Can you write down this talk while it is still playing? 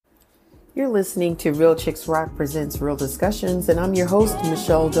You're listening to Real Chicks Rock presents Real Discussions, and I'm your host,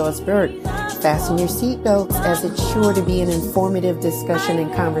 Michelle Dawes-Burt. Fasten your seatbelts as it's sure to be an informative discussion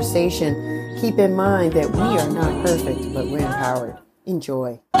and conversation. Keep in mind that we are not perfect, but we're empowered.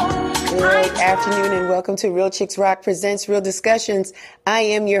 Enjoy. Good afternoon and welcome to Real Chicks Rock presents Real Discussions. I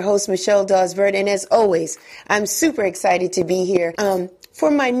am your host, Michelle Dawes-Burt, and as always, I'm super excited to be here. For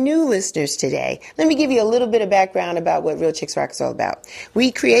my new listeners today, let me give you a little bit of background about what Real Chicks Rock is all about.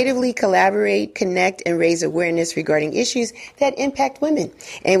 We creatively collaborate, connect, and raise awareness regarding issues that impact women.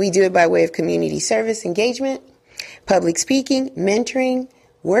 And we do it by way of community service, engagement, public speaking, mentoring,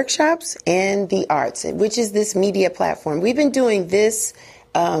 workshops, and the arts, which is this media platform. We've been doing this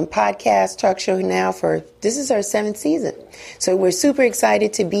podcast talk show now this is our 7th season. So we're super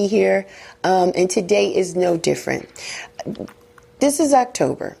excited to be here. And today is no different. This is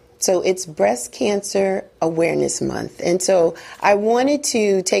October, so it's Breast Cancer Awareness Month. And so I wanted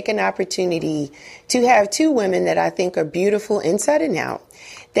to take an opportunity to have two women that I think are beautiful inside and out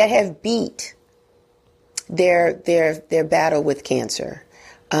that have beat their battle with cancer.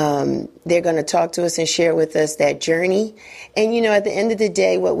 They're going to talk to us and share with us that journey. And, you know, at the end of the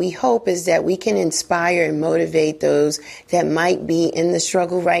day, what we hope is that we can inspire and motivate those that might be in the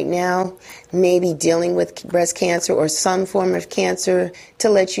struggle right now, maybe dealing with breast cancer or some form of cancer, to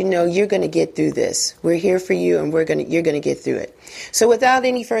let you know you're going to get through this. We're here for you, and you're going to get through it. So without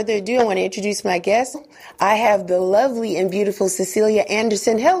any further ado, I want to introduce my guest. I have the lovely and beautiful Cecelia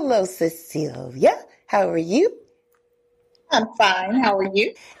Anderson. Hello, Cecelia. How are you? I'm fine. How are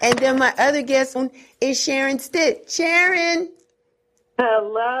you? And then my other guest is Sharon Stitt. Sharon.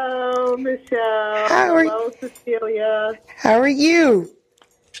 Hello, Michelle. Hello, Cecelia. How are you?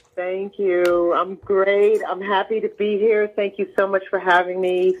 Thank you. I'm great. I'm happy to be here. Thank you so much for having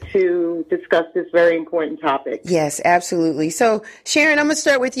me to discuss this very important topic. Yes, absolutely. So, Sharon, I'm going to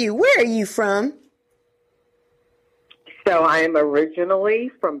start with you. Where are you from? So, I am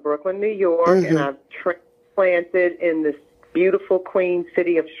originally from Brooklyn, New York, and I've transplanted in this beautiful Queen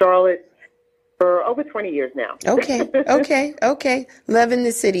city of Charlotte for over 20 years now. Okay. Loving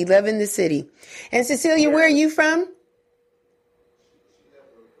the city. And Cecelia, where are you from?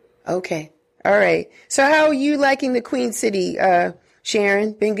 Okay. All right. So how are you liking the Queen City,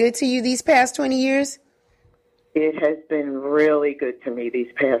 Sharon? Been good to you these past 20 years? It has been really good to me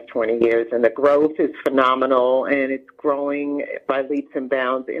these past 20 years, and the growth is phenomenal, and it's growing by leaps and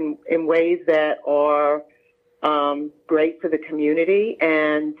bounds in ways that are great for the community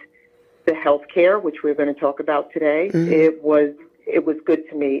and the healthcare, which we're going to talk about today. It was good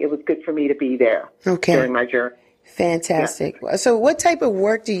to me. It was good for me to be there during my journey. Fantastic. Yeah. So what type of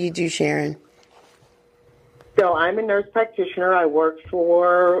work do you do, Sharon? So I'm a nurse practitioner. I work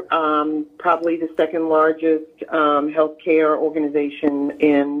for probably the second largest healthcare organization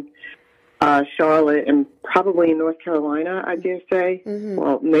in Charlotte and probably in North Carolina, I dare say.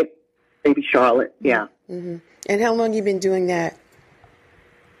 Well, maybe Charlotte, yeah. And how long have you been doing that?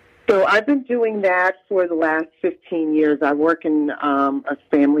 So I've been doing that for the last 15 years. I work in a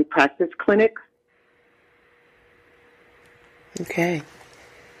family practice clinic. Okay.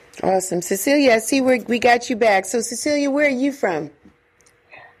 Awesome. Cecelia, I see we got you back. So, Cecelia, where are you from?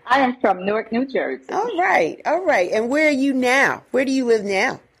 I am from Newark, New Jersey. All right. And where are you now? Where do you live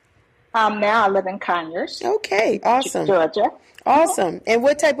now? Now I live in Conyers. Okay. Awesome. Georgia. Awesome. And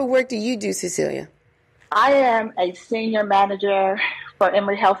what type of work do you do, Cecelia? I am a senior manager for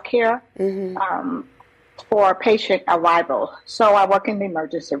Emory Healthcare for patient arrival. So I work in the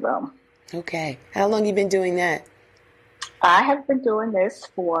emergency room. Okay. How long have you been doing that? I have been doing this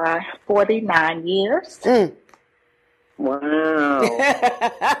for 49 years. Wow.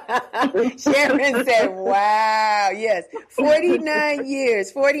 Sharon said, wow. Yes. 49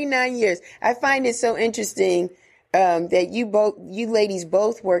 years. I find it so interesting that you ladies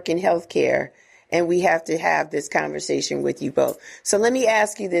both work in healthcare, and we have to have this conversation with you both. So let me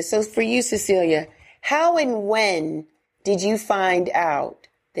ask you this. So for you, Cecelia, how and when did you find out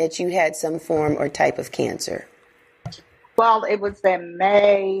that you had some form or type of cancer? Well, it was in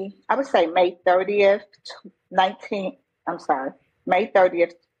May 30th, May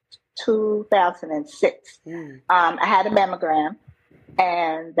 30th, 2006. I had a mammogram,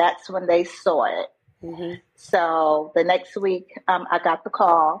 and that's when they saw it. So the next week, I got the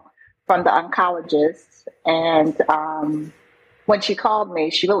call from the oncologist, and when she called me,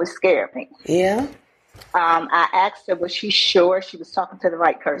 she really scared me. Yeah. I asked her, was she sure she was talking to the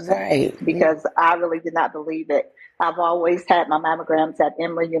right person? Right. Because I really did not believe it. I've always had my mammograms at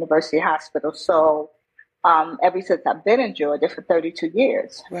Emory University Hospital, so ever since I've been in Georgia for 32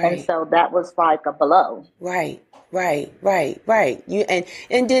 years. Right. And so that was like a blow. Right. You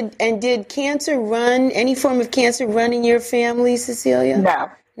did cancer run, any form of cancer run in your family, Cecelia?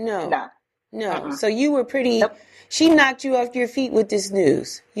 No. No. So you were pretty, Nope. she knocked you off your feet with this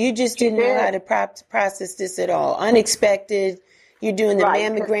news. You just didn't know how to process this at all. Unexpected. You're doing the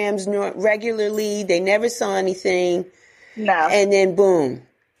mammograms regularly. They never saw anything. No. And then boom.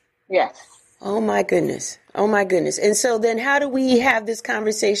 Yes. Oh my goodness. And so then how do we have this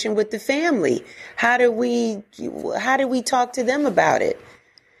conversation with the family? How do we talk to them about it?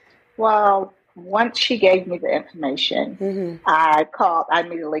 Well, once she gave me the information, I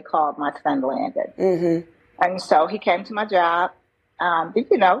immediately called my son Landon. And so he came to my job,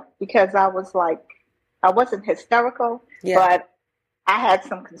 because I was like, I wasn't hysterical, but I had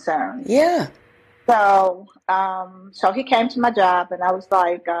some concerns. Yeah. So, so he came to my job, and I was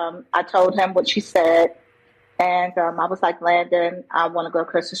like, I told him what she said, and I was like, Landon, I want to go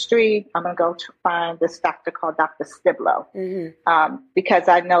across the street. I'm going to go to find this doctor called Dr. Stiblow, because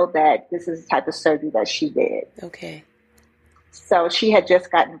I know that this is the type of surgery that she did. Okay. So she had just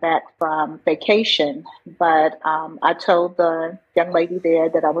gotten back from vacation, but I told the young lady there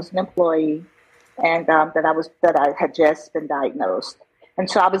that I was an employee, and that I had just been diagnosed. And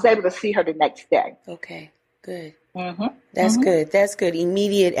so I was able to see her the next day. Okay, good. That's good. That's good.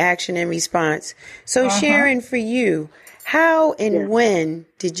 Immediate action and response. So Sharon, for you, how and when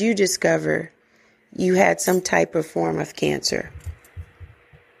did you discover you had some type of form of cancer?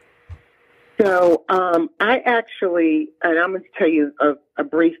 So I actually, and I'm going to tell you a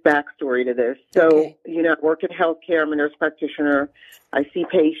brief backstory to this. So, I work in healthcare. I'm a nurse practitioner. I see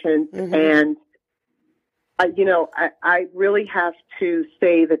patients, and I really have to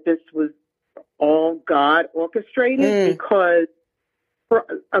say that this was all God orchestrated, because for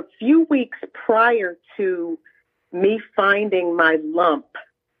a few weeks prior to me finding my lump,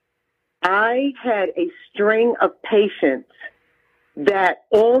 I had a string of patients that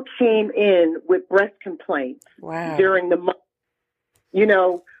all came in with breast complaints during the month.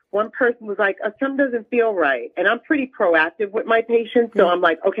 One person was like, something doesn't feel right. And I'm pretty proactive with my patients. So I'm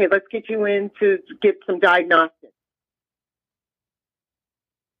like, okay, let's get you in to get some diagnostics.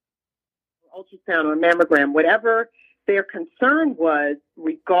 Ultrasound or mammogram, whatever their concern was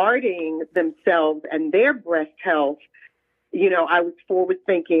regarding themselves and their breast health, I was forward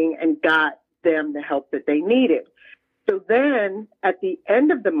thinking and got them the help that they needed. So then at the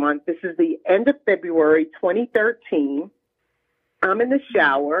end of the month, this is the end of February 2013, I'm in the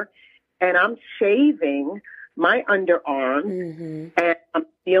shower and I'm shaving my underarm and I'm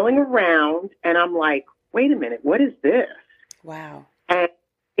feeling around and I'm like, wait a minute, what is this? Wow. And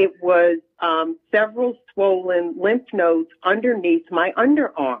it was several swollen lymph nodes underneath my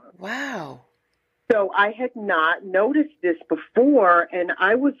underarm. Wow. So I had not noticed this before, and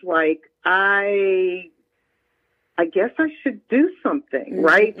I was like, I guess I should do something,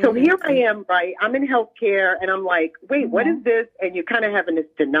 right? So here I am, right? I'm in healthcare, and I'm like, wait, what is this? And you're kind of having this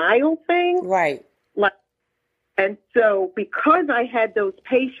denial thing. Right. And so because I had those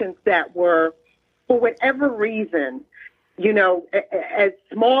patients that were, for whatever reason, as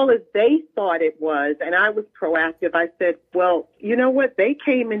small as they thought it was, and I was proactive, I said, well, you know what? They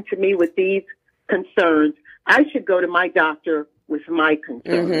came into me with these concerns. I should go to my doctor with my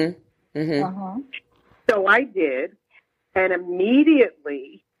concerns. So I did, and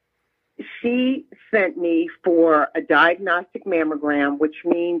immediately she sent me for a diagnostic mammogram, which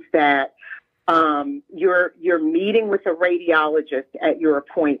means that you're meeting with a radiologist at your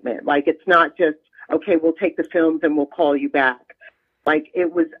appointment. Like, it's not just, okay, we'll take the films and we'll call you back. Like,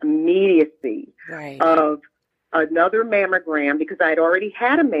 it was immediacy of another mammogram, because I had already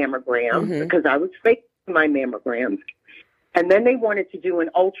had a mammogram because I was faking my mammograms. And then they wanted to do an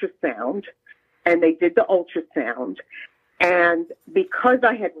ultrasound, and they did the ultrasound. And because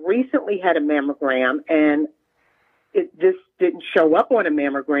I had recently had a mammogram and this didn't show up on a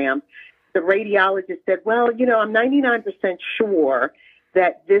mammogram, the radiologist said, well, I'm 99% sure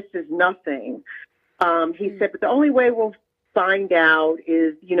that this is nothing. He said, but the only way we'll find out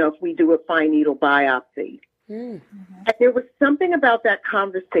is, if we do a fine needle biopsy. And there was something about that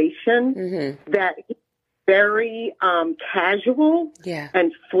conversation that very casual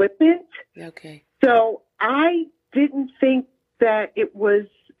and flippant. Okay. So I didn't think that it was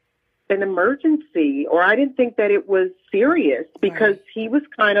an emergency, or I didn't think that it was serious, because he was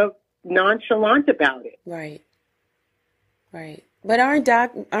kind of nonchalant about it. Right. But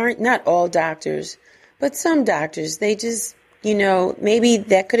aren't not all doctors, but some doctors, they just, maybe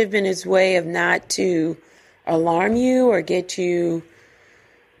that could have been his way of not to alarm you or get you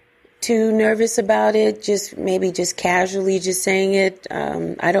too nervous about it? Just maybe just casually just saying it.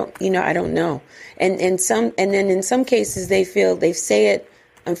 I don't know. And then in some cases they say it,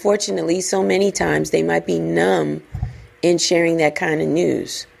 unfortunately, so many times they might be numb in sharing that kind of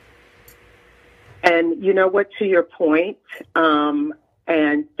news. And you know what, to your point,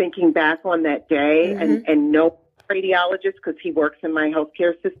 and thinking back on that day, and no radiologist, because he works in my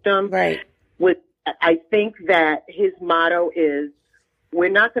healthcare system, right? I think that his motto is, we're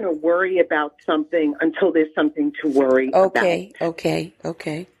not going to worry about something until there's something to worry about. Okay.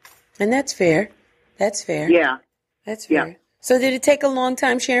 And that's fair. Yeah. That's fair. Yeah. So did it take a long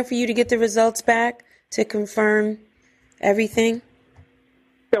time, Sharon, for you to get the results back to confirm everything?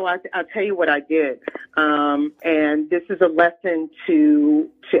 So I'll tell you what I did. And this is a lesson to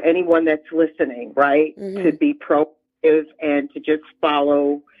anyone that's listening, right? To be proactive and to just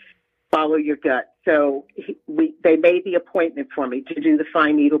follow your gut. So they made the appointment for me to do the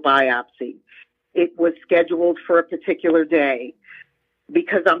fine needle biopsy. It was scheduled for a particular day.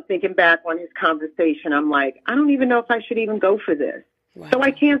 Because I'm thinking back on his conversation, I'm like, I don't even know if I should even go for this. Wow. So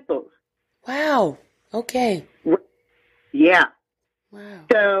I canceled. Wow. Okay. Yeah. Wow.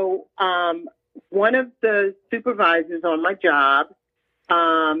 So one of the supervisors on my job,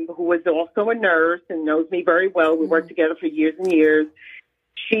 who was also a nurse and knows me very well, we worked together for years and years,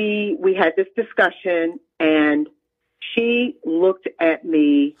 we had this discussion, and she looked at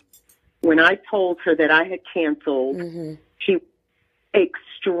me when I told her that I had canceled. She was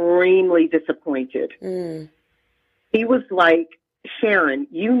extremely disappointed. He was like, Sharon,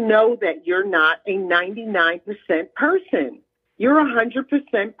 you know that you're not a 99% person. You're a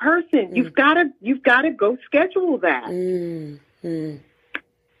 100% person. You've got to go schedule that.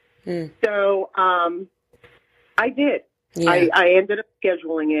 So I did. Yeah. I ended up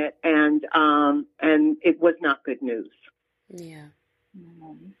scheduling it, and it was not good news. Yeah.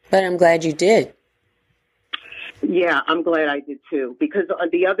 But I'm glad you did. Yeah, I'm glad I did too, because on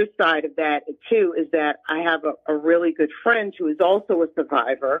the other side of that too is that I have a really good friend who is also a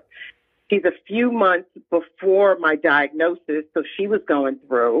survivor. She's a few months before my diagnosis, so she was going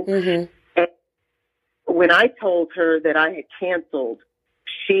through. And when I told her that I had canceled,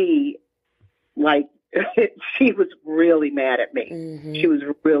 she was really mad at me. She was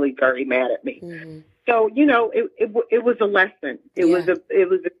really very mad at me. So, it was a lesson. It was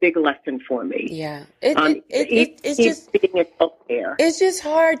a big lesson for me. Yeah. It's just being in healthcare. It's just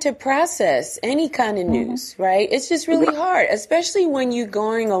hard to process any kind of news, right? It's just really hard, especially when you're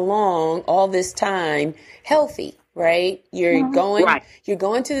going along all this time healthy, right? You're going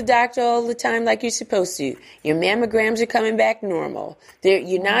to the doctor all the time like you're supposed to. Your mammograms are coming back normal.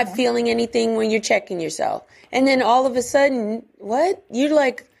 You're not feeling anything when you're checking yourself. And then all of a sudden, what? You're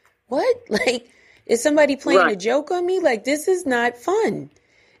like, what? Like, is somebody playing a joke on me? Like, this is not fun.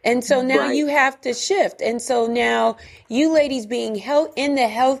 And so now you have to shift. And so now you ladies being in the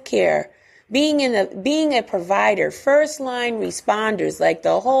healthcare, being a provider, first line responders, like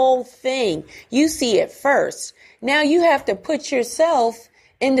the whole thing, you see it first. Now you have to put yourself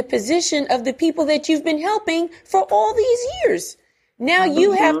in the position of the people that you've been helping for all these years. Now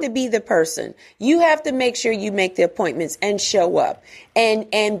you have to be the person. You have to make sure you make the appointments and show up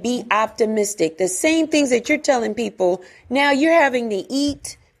and be optimistic. The same things that you're telling people, now you're having to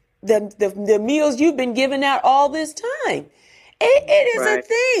eat the meals you've been giving out all this time. It is a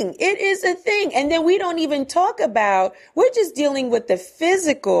thing. It is a thing. And then we don't even talk about, we're just dealing with the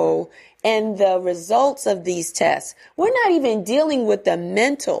physical and the results of these tests. We're not even dealing with the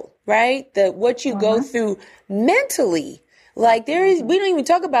mental, right? What you go through mentally. Like we don't even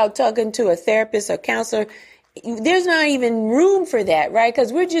talk about talking to a therapist or counselor. There's not even room for that, right?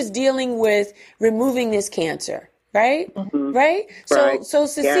 Because we're just dealing with removing this cancer, right? Right? So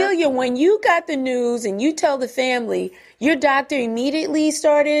Cecelia, when you got the news and you tell the family, your doctor immediately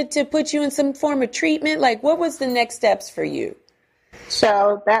started to put you in some form of treatment. Like, what was the next steps for you?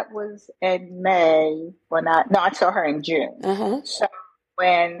 So that was in May I saw her in June. So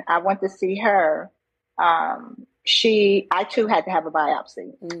when I went to see her, I too had to have a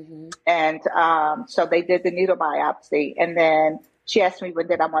biopsy. And so they did the needle biopsy. And then she asked me when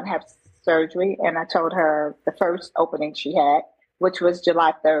did I want to have surgery. And I told her the first opening she had, which was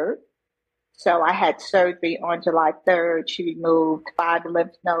July 3rd. So I had surgery on July 3rd. She removed 5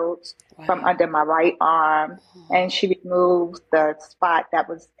 lymph nodes from under my right arm. And she removed the spot that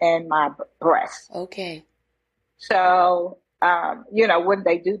was in my breast. Okay. So, when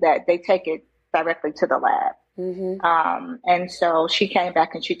they do that, they take it directly to the lab. And so she came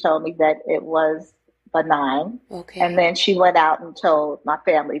back and she told me that it was benign. Okay. And then she went out and told my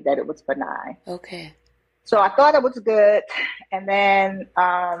family that it was benign. Okay. So I thought it was good. And then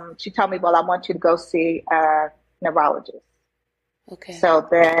she told me, well, I want you to go see a neurologist. Okay. So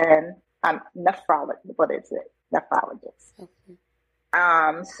then nephrologist. What is it? Nephrologist. Okay.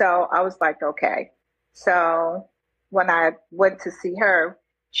 So I was like, okay. So when I went to see her,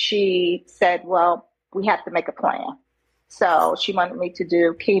 she said, well, we have to make a plan. So she wanted me to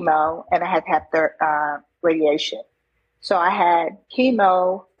do chemo, and I had to have radiation. So I had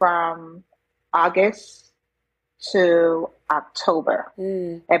chemo from August to October,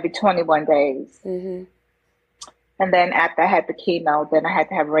 every 21 days. Mm-hmm. And then after I had the chemo, then I had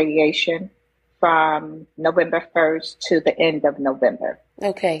to have radiation from November 1st to the end of November.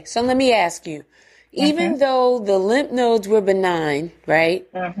 Okay, so let me ask you, even though the lymph nodes were benign, right?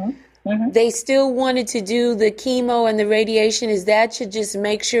 They still wanted to do the chemo and the radiation. Is that to just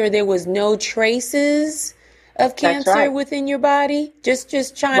make sure there was no traces of cancer within your body? Just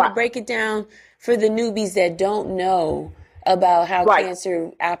trying to break it down for the newbies that don't know about how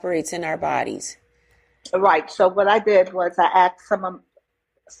cancer operates in our bodies. Right. So what I did was I asked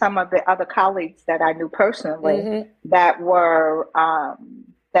some of the other colleagues that I knew personally that were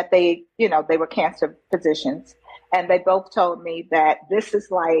that they were cancer physicians, and they both told me that this is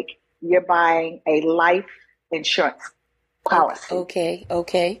like you're buying a life insurance policy.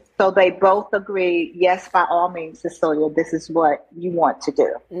 Okay. So they both agreed, yes, by all means, Cecelia, this is what you want to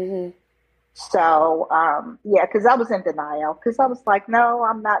do. So, because I was in denial, because I was like, no,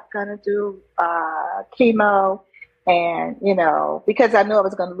 I'm not going to do chemo. And, because I knew I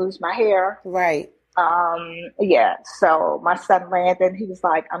was going to lose my hair. Right. So my son Landon, he was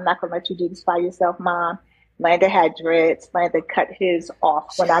like, I'm not going to let you do this by yourself, Mom. Landon had dreads. Landon cut his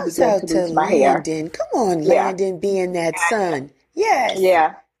off when I began to lose my hair. Come on, Landon, being that son. Yes.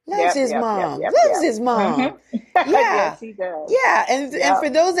 Yeah. Loves his mom. Loves his mom. Yeah. Yes, he does. Yeah. And for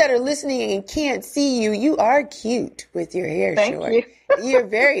those that are listening and can't see you, you are cute with your hair Thank short. you. You're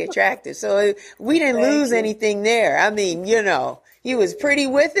very attractive. So we didn't lose anything there. I mean, you was pretty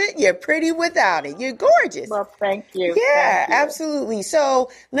with it. You're pretty without it. You're gorgeous. Well, thank you. Yeah, thank you. Absolutely.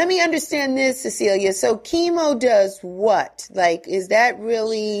 So let me understand this, Cecelia. So chemo does what? Like, is that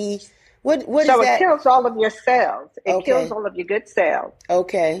really... What is that? So it kills all of your cells. It kills all of your good cells.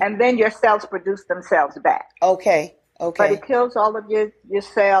 Okay. And then your cells produce themselves back. Okay. But it kills all of your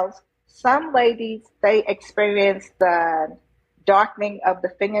cells. Some ladies, they experience the darkening of the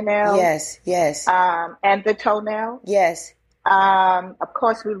fingernails. Yes. And the toenail. Yes. Of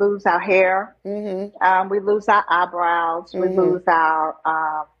course, we lose our hair. We lose our eyebrows. We lose our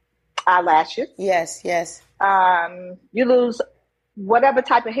eyelashes. Yes. You lose whatever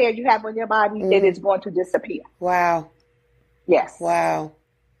type of hair you have on your body, it is going to disappear. Wow. Yes. Wow.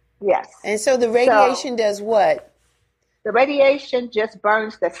 Yes. And so the radiation does what? The radiation just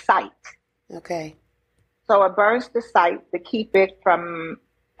burns the site. Okay. So it burns the site to keep it from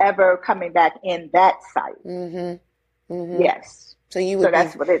ever coming back in that site. Yes. So you would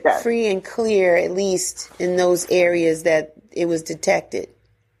that's what it does. Free and clear, at least in those areas that it was detected.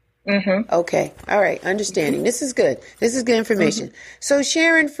 Okay. All right. Understanding. This is good. This is good information. So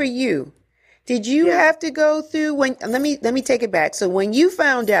Sharon, for you, did you have to go through let me take it back. So when you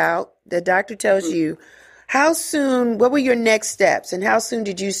found out, the doctor tells you, how soon, what were your next steps, and how soon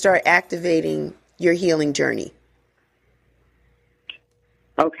did you start activating your healing journey?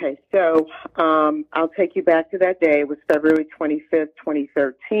 Okay. So, I'll take you back to that day. It was February 25th,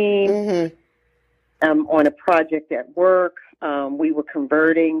 2013. On a project at work. We were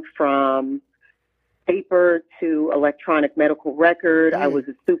converting from paper to electronic medical record. I was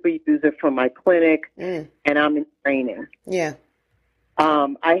a super user for my clinic, and I'm in training. Yeah.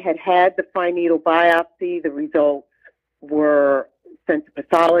 I had the fine needle biopsy. The results were sent to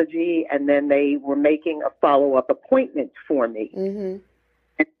pathology, and then they were making a follow-up appointment for me.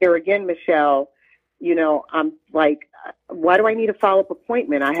 And here again, Michelle, I'm like, why do I need a follow-up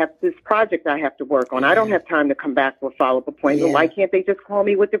appointment? I have this project I have to work on. I don't have time to come back for a follow-up appointment. Why can't they just call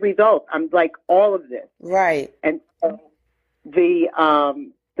me with the results? I'm like, all of this. Right. And the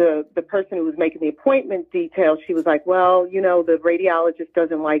person who was making the appointment details, she was like, well, the radiologist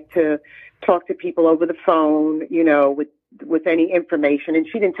doesn't like to talk to people over the phone, with any information. And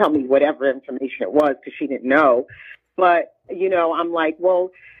she didn't tell me whatever information it was because she didn't know. But, I'm like,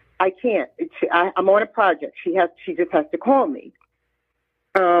 well, I can't. I'm on a project. She just has to call me,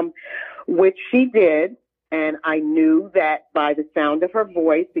 which she did. And I knew that by the sound of her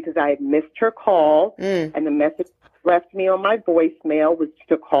voice, because I had missed her call, and the message left me on my voicemail was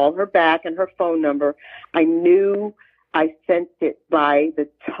to call her back and her phone number. I knew, I sensed it by the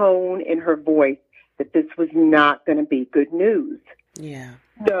tone in her voice that this was not going to be good news. Yeah.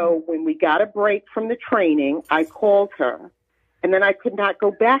 So when we got a break from the training, I called her, and then I could not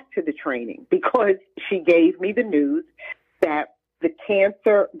go back to the training because she gave me the news that the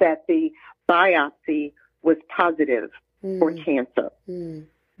biopsy was positive for cancer.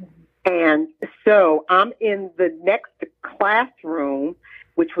 And so I'm in the next classroom,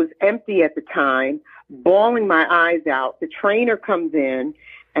 which was empty at the time, bawling my eyes out. The trainer comes in,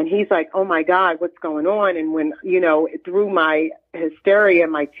 and he's like, "Oh my God, what's going on?" And when, through my hysteria,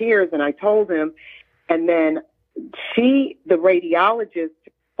 my tears, and I told him, and then the radiologist,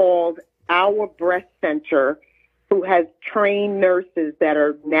 called our breast center, who has trained nurses that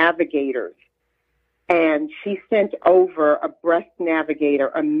are navigators. And she sent over a breast navigator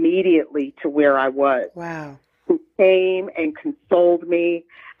immediately to where I was. Wow. Who came and consoled me.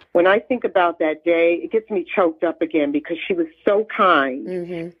 When I think about that day, it gets me choked up again because she was so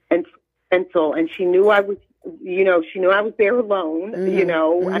kind and gentle, and she knew I was, I was there alone,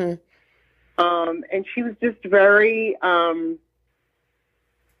 and she was just very,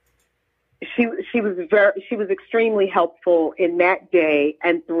 she was extremely helpful in that day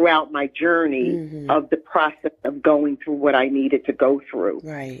and throughout my journey of the process of going through what I needed to go through.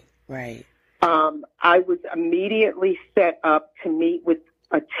 Right, right. I was immediately set up to meet with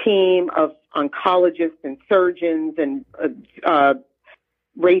a team of oncologists and surgeons and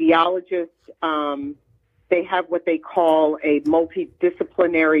radiologists. They have what they call a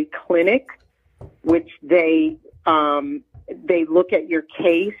multidisciplinary clinic, which they look at your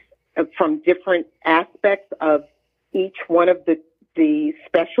case from different aspects of each one of the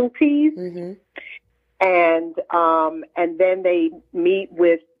specialties, and then they meet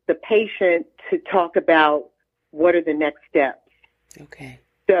with the patient to talk about what are the next steps. Okay.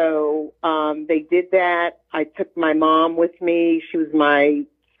 So they did that. I took my mom with me. She was my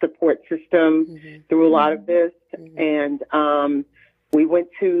support system through a lot of this, and we went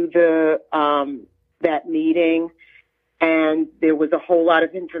to that meeting. And there was a whole lot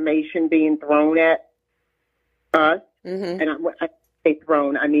of information being thrown at us. And I say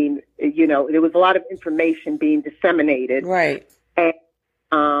thrown, I mean, there was a lot of information being disseminated. Right.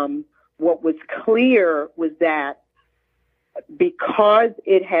 And what was clear was that because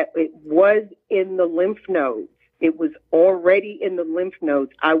it was in the lymph nodes, it was already in the lymph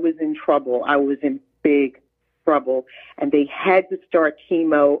nodes, I was in trouble. I was in big trouble. And they had to start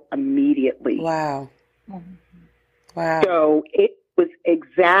chemo immediately. Wow. Wow. So it was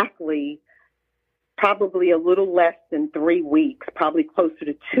exactly probably a little less than 3 weeks, probably closer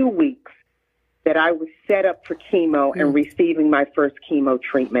to 2 weeks, that I was set up for chemo and receiving my first chemo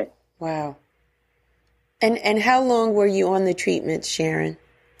treatment. Wow. And how long were you on the treatment, Sharon?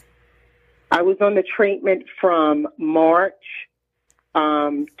 I was on the treatment from March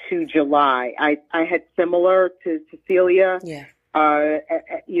to July. I had similar to Cecelia. Yeah.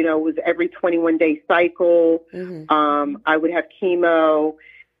 It was every 21-day cycle. I would have chemo,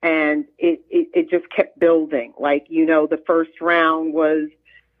 and it just kept building. Like, the first round was,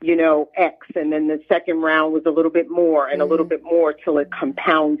 X, and then the second round was a little bit more and a little bit more till it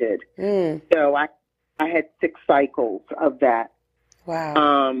compounded. So I had 6 cycles of that.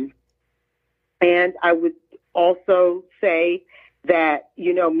 Wow. And I would also say that,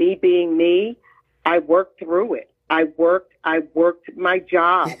 me being me, I worked through it. I worked my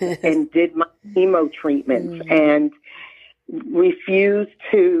job and did my chemo treatments and refused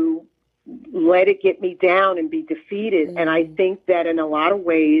to let it get me down and be defeated. And I think that in a lot of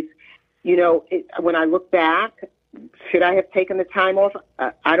ways, when I look back, should I have taken the time off?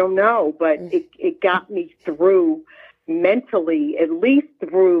 I don't know, but it got me through mentally, at least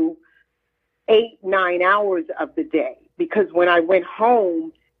through 8-9 hours of the day. Because when I went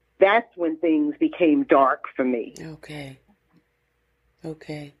home, that's when things became dark for me. Okay.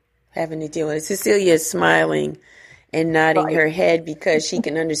 Having to deal with it. Cecelia is smiling and nodding her head because she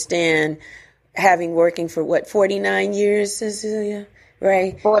can understand having working for 49 years, Cecelia?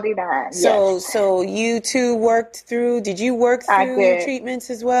 Right? 49, So you too worked through, did you work through your treatments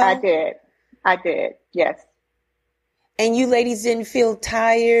as well? I did, yes. And you ladies didn't feel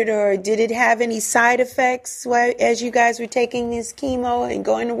tired, or did it have any side effects as you guys were taking this chemo and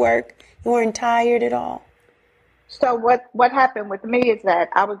going to work? You weren't tired at all? So what happened with me is that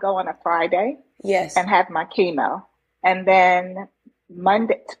I would go on a Friday and have my chemo. And then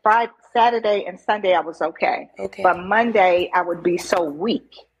Saturday and Sunday I was okay. But Monday I would be so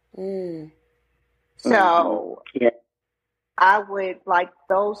weak. So I would, like,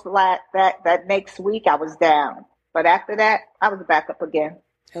 that next week I was down. But after that, I was back up again.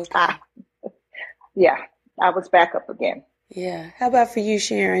 I was back up again. Yeah. How about for you,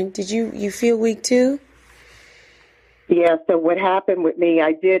 Sharon? Did you feel weak too? Yeah, so what happened with me,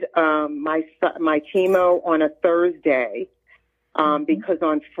 I did my chemo on a Thursday because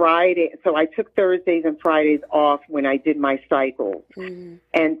on Friday, so I took Thursdays and Fridays off when I did my cycles.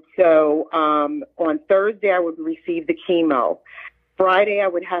 And so on Thursday, I would receive the chemo. Friday, I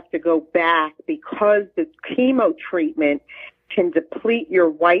would have to go back because the chemo treatment can deplete your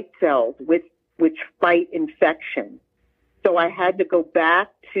white cells, which fight infection. So I had to go back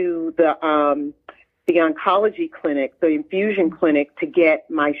to the oncology clinic, the infusion clinic, to get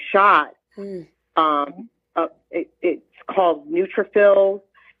my shot. It's called neutrophils,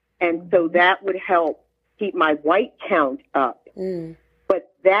 and so that would help keep my white count up.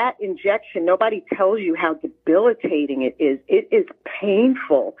 But that injection, nobody tells you how debilitating it is. It is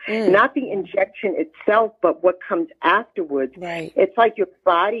painful. Not the injection itself, but what comes afterwards. Right. It's like your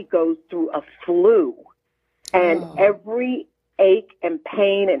body goes through a flu, and every ache and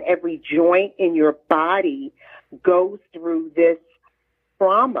pain and every joint in your body goes through this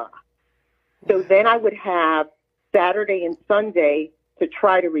trauma. So then I would have Saturday and Sunday to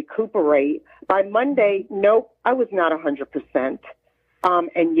try to recuperate. By Monday, nope, I was not 100%.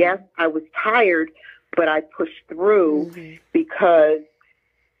 And yes, I was tired, but I pushed through because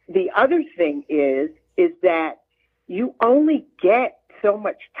the other thing is that you only get so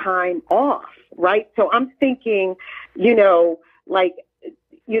much time off, right? So I'm thinking, you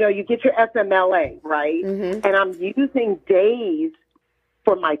get your FMLA, right? And I'm using days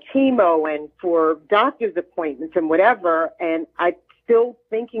for my chemo and for doctor's appointments and whatever, and I'm still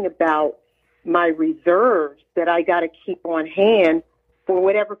thinking about my reserves that I got to keep on hand for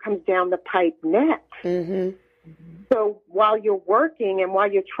whatever comes down the pipe next. So while you're working and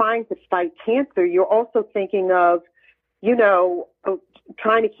while you're trying to fight cancer, you're also thinking of,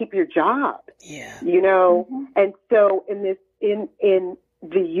 trying to keep your job. And so in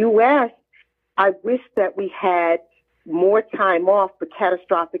the U.S., I wish that we had more time off for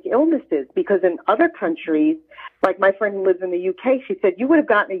catastrophic illnesses, because in other countries, like my friend who lives in the U.K., she said you would have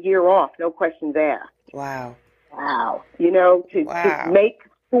gotten a year off, no questions asked. Wow. To make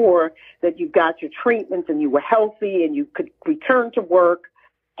sure that you got your treatments and you were healthy and you could return to work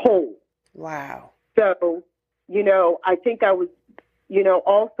whole. Wow. So, I think I was,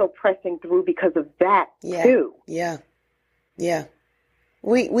 also pressing through because of that too. Yeah.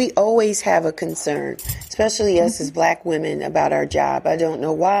 We always have a concern, especially us as Black women, about our job. I don't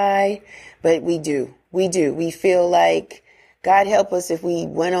know why, but we do. We feel like, God help us if we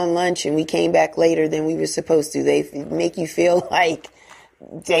went on lunch and we came back later than we were supposed to. They make you feel like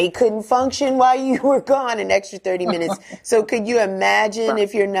they couldn't function while you were gone an extra 30 minutes. So could you imagine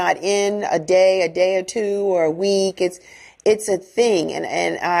if you're not in a day or two or a week? It's a thing.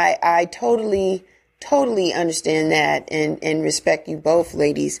 And I totally understand that and respect you both,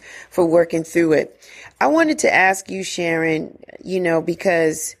 ladies, for working through it. I wanted to ask you, Sharon,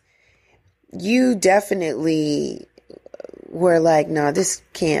 because you definitely were like, no,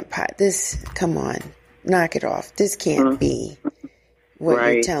 come on, knock it off. This can't be what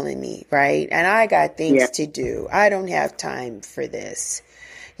you're telling me, right? And I got things to do. I don't have time for this.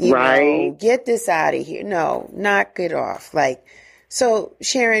 You know, get this out of here. No, knock it off. So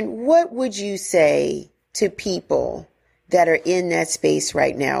Sharon, what would you say to people that are in that space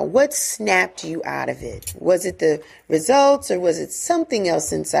right now? What snapped you out of it? Was it the results, or was it something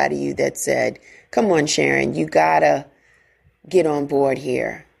else inside of you that said, come on, Sharon, you gotta get on board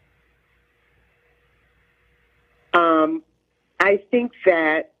here? I think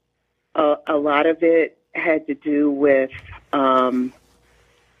that a lot of it had to do with I'm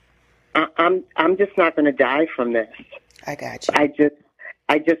just not going to die from this. I got you.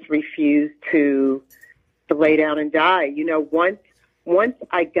 I just refuse to lay down and die. Once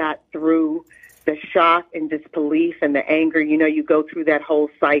I got through the shock and disbelief and the anger, you go through that whole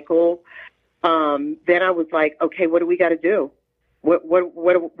cycle. Then I was like, okay, what do we got to do? What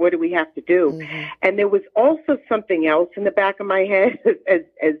do we have to do? And there was also something else in the back of my head,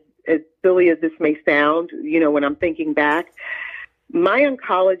 as silly as this may sound, when I'm thinking back. My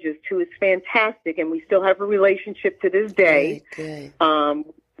oncologist, who is fantastic, and we still have a relationship to this day. Good. I'm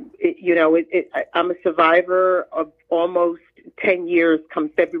a survivor of almost 10 years come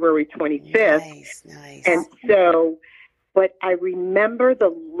February 25th. Nice. And so, but I remember the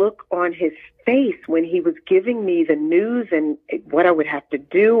look on his face when he was giving me the news and what I would have to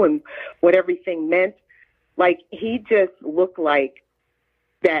do and what everything meant. Like, he just looked like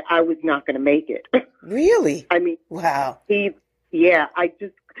that I was not going to make it. Really? I mean, wow.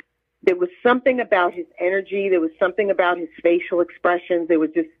 There was something about his energy. There was something about his facial expressions. There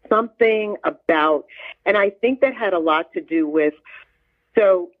was just something about, and I think that had a lot to do with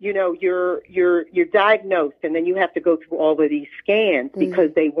So, you're diagnosed, and then you have to go through all of these scans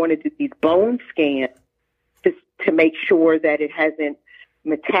because they want to do these bone scans to make sure that it hasn't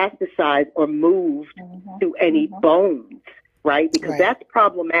metastasized or moved to any bones, right? Because that's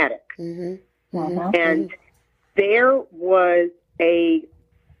problematic. And there was a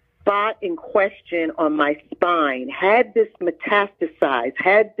spot in question on my spine. Had this metastasized,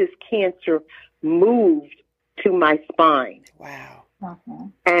 had this cancer moved to my spine. Wow.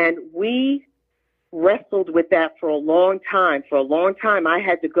 And we wrestled with that for a long time. For a long time, I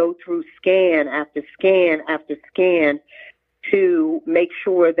had to go through scan after scan after scan to make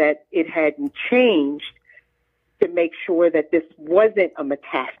sure that it hadn't changed, to make sure that this wasn't a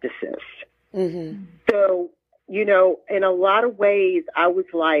metastasis. So, in a lot of ways, I was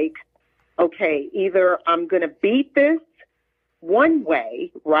like, okay, either I'm going to beat this one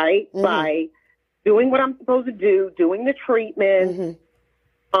way, right, by doing what I'm supposed to do, doing the treatment,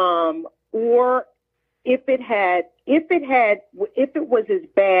 or if it was as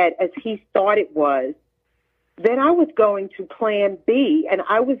bad as he thought it was, then I was going to plan B, and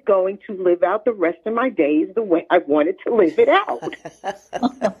I was going to live out the rest of my days the way I wanted to live it out.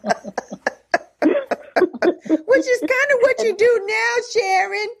 Which is kind of what you do now,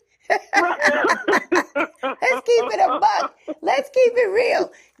 Sharon. Let's keep it a buck. Let's keep it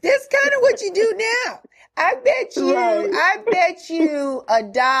real. That's kind of what you do now. I bet you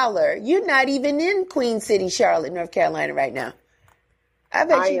 $1. You're not even in Queen City, Charlotte, North Carolina right now.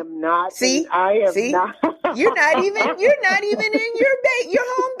 I am not. See? I am not. You're not even in your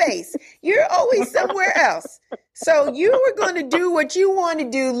home base. You're always somewhere else. So you were going to do what you want to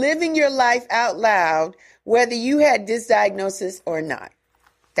do, living your life out loud, whether you had this diagnosis or not.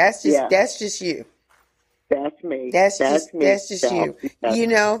 That's just you. That's me. That's just you. That's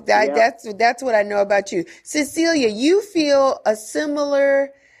what I know about you. Cecelia, you feel a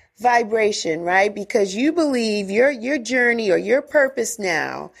similar vibration, right? Because you believe your journey or your purpose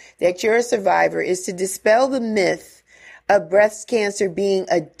now that you're a survivor is to dispel the myth of breast cancer being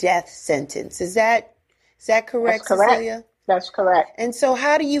a death sentence. Is that correct, Cecelia? That's correct. And so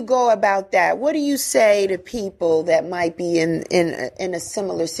how do you go about that? What do you say to people that might be in a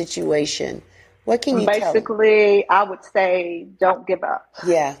similar situation? What can you tell them? Basically, I would say don't give up.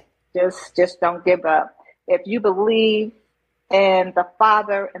 Yeah. Just don't give up. If you believe in the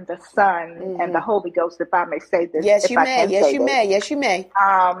Father and the Son and the Holy Ghost, if I may say this. Yes, you may. Yes, you may.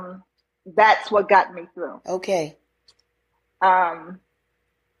 That's what got me through. Okay. I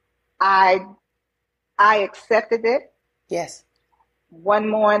accepted it. Yes. One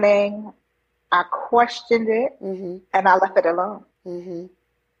morning, I questioned it, and I left it alone.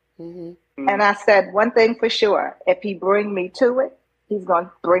 And I said, one thing for sure, if he bring me to it, he's going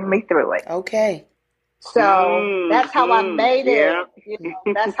to bring me through it. Okay. So that's how I made it.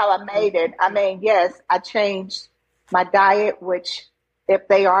 That's how I made it. I mean, yes, I changed my diet, which if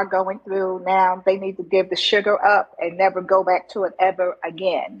they are going through now, they need to give the sugar up and never go back to it ever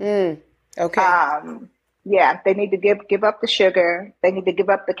again. Okay. They need to give up the sugar. They need to give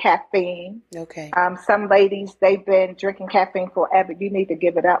up the caffeine. Okay. Some ladies, they've been drinking caffeine forever. You need to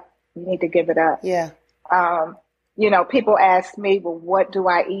give it up. You need to give it up. Yeah. People ask me, well, what do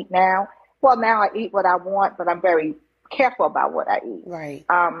I eat now? Well, now I eat what I want, but I'm very careful about what I eat. Right.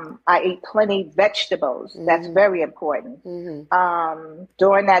 I eat plenty of vegetables. That's very important.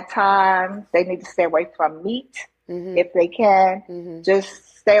 During that time, they need to stay away from meat if they can.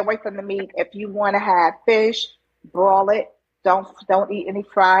 Just stay away from the meat. If you want to have fish, broil it. Don't eat any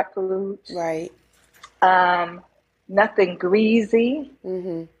fried foods. Right. Nothing greasy.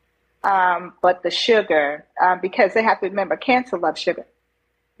 But the sugar, because they have to remember, cancer loves sugar.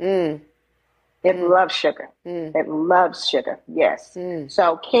 It loves sugar. It loves sugar. Yes.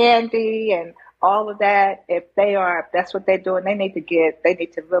 So candy and all of that, if that's what they're doing, they need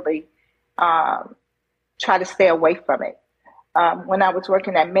to really try to stay away from it. When I was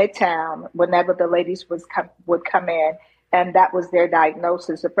working at Midtown, whenever the ladies would come in and that was their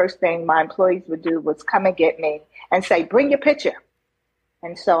diagnosis, the first thing my employees would do was come and get me and say, bring your picture.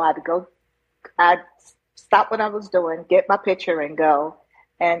 And so I'd stop what I was doing, get my picture and go.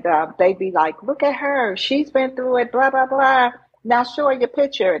 And they'd be like, look at her. She's been through it, blah, blah, blah. Now show her your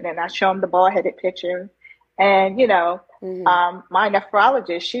picture. And then I show them the bald-headed picture. And, my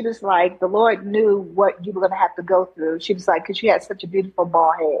nephrologist, she was like, the Lord knew what you were going to have to go through. She was like, because you had such a beautiful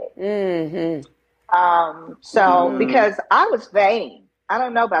bald head. Because I was vain. I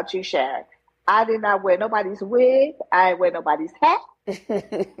don't know about you, Sharon. I did not wear nobody's wig. I didn't wear nobody's hat. So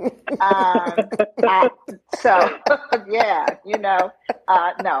yeah, no,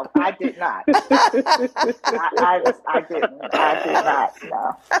 I did not. I didn't. I did not.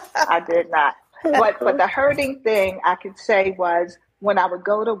 No, I did not. But the hurting thing I could say was when I would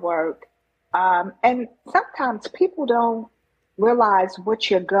go to work, and sometimes people don't realize what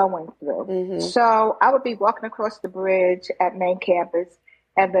you're going through. Mm-hmm. So I would be walking across the bridge at main campus,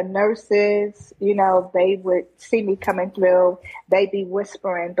 and the nurses, they would see me coming through. They'd be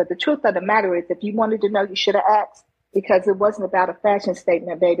whispering. But the truth of the matter is, if you wanted to know, you should have asked, because it wasn't about a fashion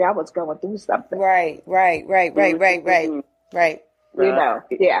statement, baby. I was going through something. Right.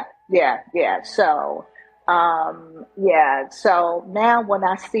 Yeah. So, So now when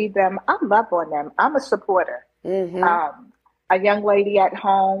I see them, I love on them. I'm a supporter. Mm-hmm. A young lady at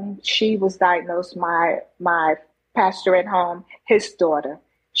home, she was diagnosed, my pastor at home, his daughter.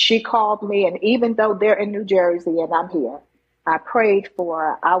 She called me, and even though they're in New Jersey and I'm here, I prayed for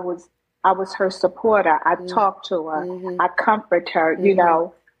her. I was her supporter. I talked to her. I comfort her, even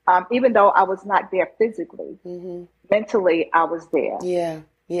though I was not there physically, mentally I was there.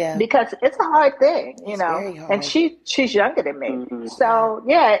 Yeah. Because it's a hard thing, Very hard. And she's younger than me. So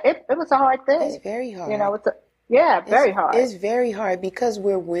it was a hard thing. It's very hard. Very hard. It's very hard because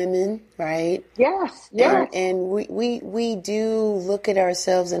we're women, right? Yes. And we do look at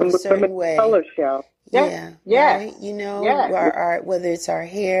ourselves in a certain way. Color show. Yeah. Yes. Right? Our whether it's our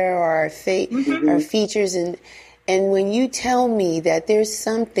hair or our face, our features, and when you tell me that there's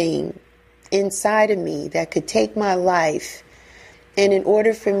something inside of me that could take my life, and in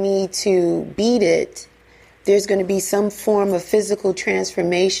order for me to beat it, there's going to be some form of physical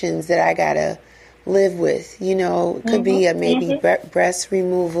transformations that I gotta live with. It could be a maybe breast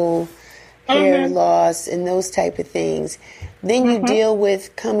removal, hair loss, and those type of things. Then you deal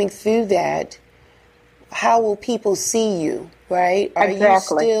with coming through that. How will people see you, right? Are you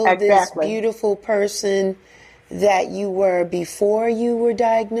still this beautiful person that you were before you were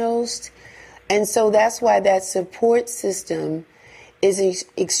diagnosed? And so that's why that support system is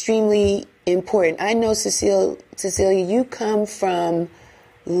extremely important. I know, Cecelia, you come from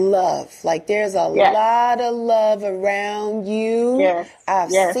love. Like there's a lot of love around you. Yes.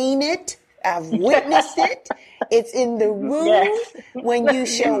 I've seen it. I've witnessed it. It's in the room when you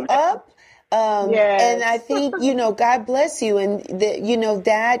show up. And I think, God bless you. And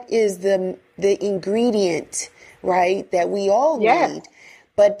that is the ingredient, right, that we all need.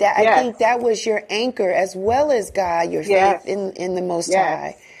 But I think that was your anchor, as well as God, your faith in the Most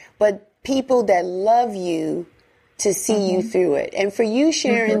High. But people that love you to see you through it. And for you,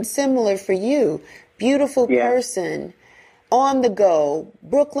 Sharon, similar for you, beautiful person, on the go,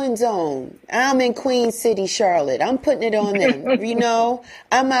 Brooklyn's own. I'm in Queen City, Charlotte. I'm putting it on them.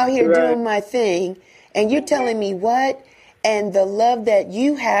 I'm out here doing my thing. And you're telling me what? And the love that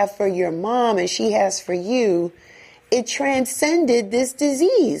you have for your mom and she has for you, it transcended this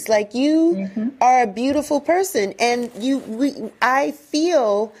disease. Like you are a beautiful person. And I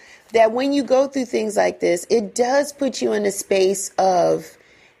feel that when you go through things like this, it does put you in a space of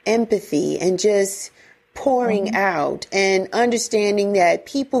empathy and just pouring out and understanding that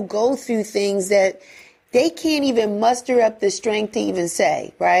people go through things that they can't even muster up the strength to even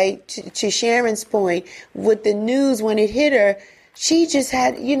say, right? To Sharon's point, with the news, when it hit her, she just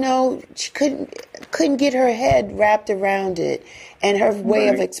had, she couldn't get her head wrapped around it. And her way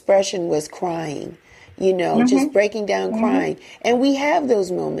of expression was crying. Just breaking down, crying. And we have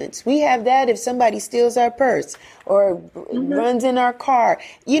those moments. We have that if somebody steals our purse or runs in our car.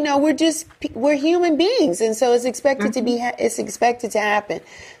 We're human beings. And so it's expected to happen.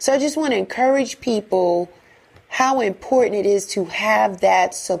 So I just want to encourage people how important it is to have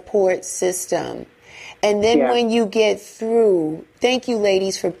that support system. And then when you get through, thank you,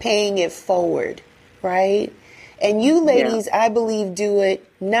 ladies, for paying it forward, right? And you ladies, I believe, do it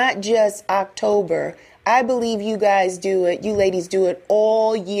not just October. I believe you guys do it. You ladies do it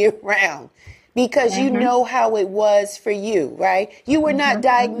all year round because you know how it was for you, right? You were not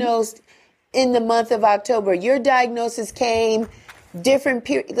diagnosed in the month of October. Your diagnosis came different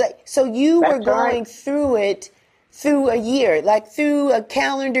period. So you were going through it through a year, like through a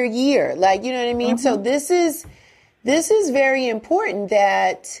calendar year, like, you know what I mean? So this is very important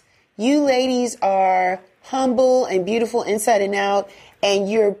that you ladies are humble and beautiful inside and out,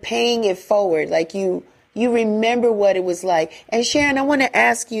 and you're paying it forward. Like you remember what it was like. And Sharon, I want to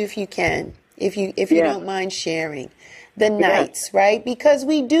ask you if you can, if you don't mind sharing the nights, right? Because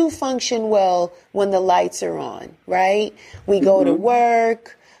we do function well when the lights are on, right? We go to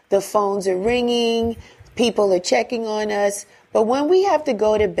work, the phones are ringing, people are checking on us. But when we have to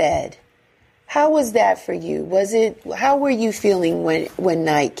go to bed, How was that for you? How were you feeling when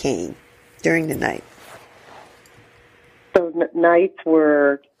night came, during the night? So nights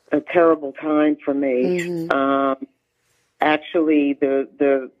were a terrible time for me. Mm-hmm. Actually,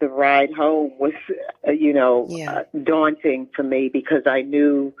 the ride home was, daunting for me because I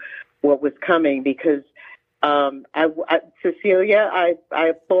knew what was coming. Because Cecelia, I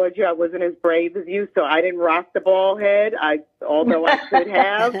applaud you. I wasn't as brave as you, so I didn't rock the ball head. Although I could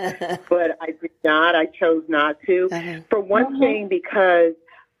have, but I did not. I chose not to. Uh-huh. For one thing, because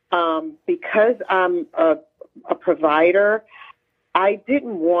I'm a provider, I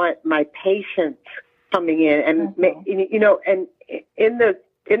didn't want my patients coming in, and and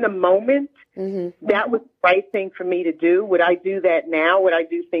in the moment, that was the right thing for me to do. Would I do that now? Would I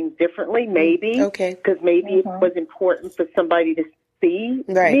do things differently? Maybe. Okay. Because maybe it was important for somebody to see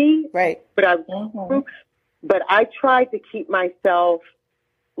me. Right. But I tried to keep myself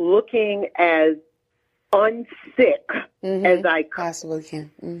looking as unsick as I could. Possibly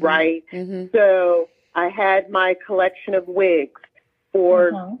can. Mm-hmm. Right. Mm-hmm. So I had my collection of wigs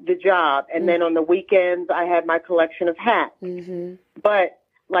for the job. And then on the weekends, I had my collection of hats. Mm-hmm. But,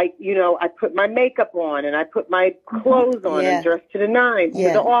 I put my makeup on and I put my clothes on and dressed to the nines to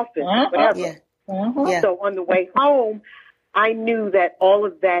the office, whatever. Yeah. So on the way home, I knew that all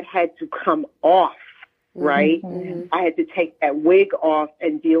of that had to come off, right? Mm-hmm. I had to take that wig off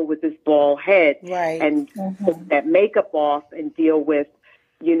and deal with this bald head. Right. And put that makeup off and deal with,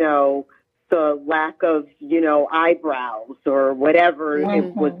 the lack of, eyebrows or whatever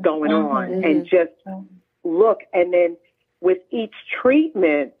it was going on, and just look. And then with each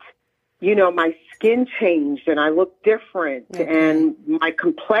treatment, my skin changed and I looked different and my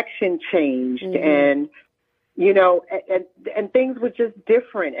complexion changed and, and things were just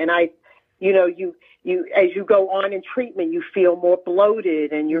different. And you as you go on in treatment, you feel more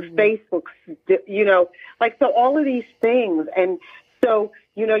bloated and your face looks, so all of these things. And so,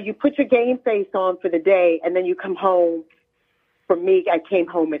 you put your game face on for the day and then you come home. For me, I came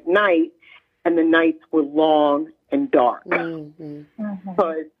home at night and the nights were long and dark.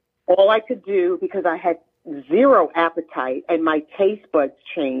 Because all I could do, because I had zero appetite and my taste buds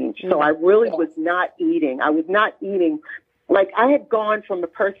changed. So I really was not eating. I was not eating. I had gone from a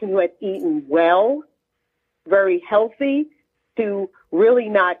person who had eaten well, very healthy, to really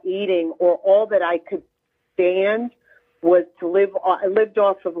not eating, or all that I could stand was to live. I lived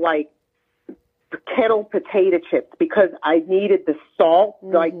off of kettle potato chips because I needed the salt.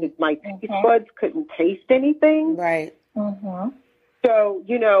 My taste buds couldn't taste anything. Right. So,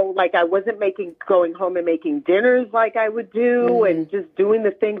 I wasn't going home and making dinners like I would do, and just doing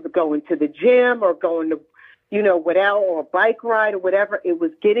the things of going to the gym or going to, whatever, or a bike ride or whatever. It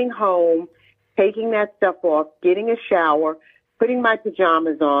was getting home, taking that stuff off, getting a shower, putting my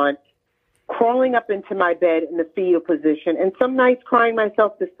pajamas on, crawling up into my bed in the fetal position, and some nights crying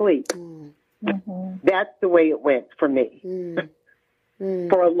myself to sleep. That's the way it went for me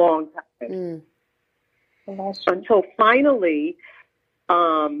for a long time. Until finally,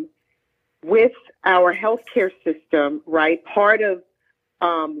 with our healthcare system, right, part of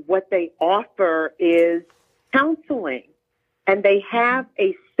what they offer is counseling. And they have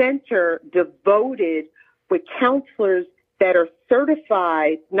a center devoted with counselors that are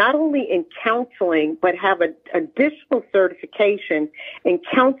certified not only in counseling, but have an additional certification in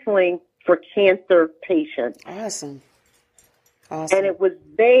counseling for cancer patients. Awesome. And it was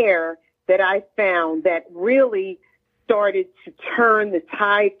there that I found that really started to turn the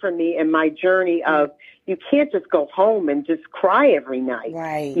tide for me in my journey of, you can't just go home and just cry every night.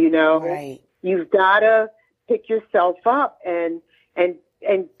 Right. Right. You've got to pick yourself up and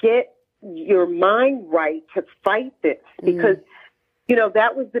get your mind right to fight this, because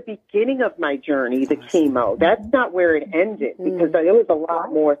that was the beginning of my journey, the chemo. That's not where it ended, because there was a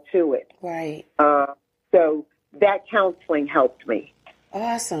lot more to it. Right. So that counseling helped me.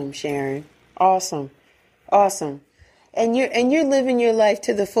 Awesome, Sharon. Awesome. And you're living your life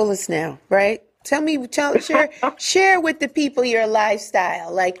to the fullest now, right? Share with the people your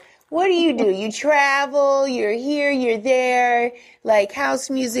lifestyle. What do? You travel, you're here, you're there. House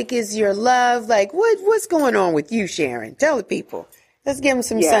music is your love. What's going on with you, Sharon? Tell the people. Let's give them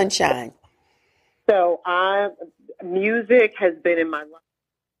some sunshine. So music has been in my life.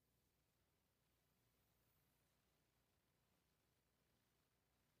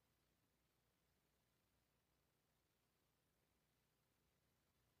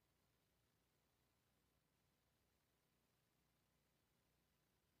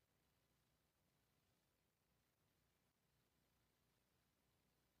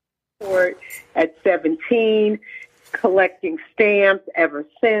 At 17, collecting stamps ever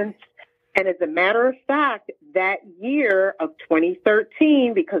since. And as a matter of fact, that year of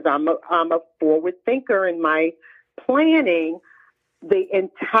 2013, because I'm a forward thinker in my planning, the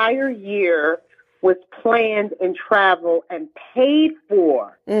entire year was planned in travel and paid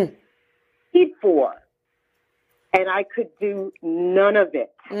for. Paid for. And I could do none of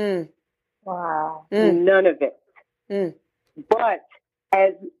it. Wow. None of it. But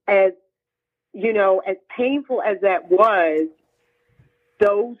as you know, as painful as that was,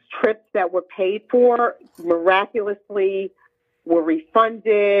 those trips that were paid for miraculously were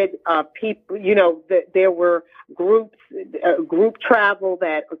refunded. People, you know, there were group travel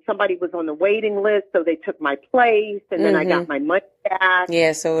that somebody was on the waiting list, so they took my place, and then I got my money back.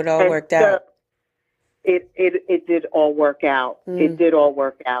 Yeah, so it all worked out. It did all work out. It did all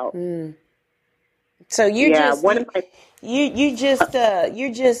work out. So you're just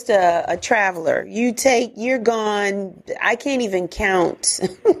a traveler. You're gone. I can't even count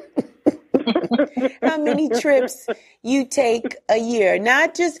how many trips you take a year,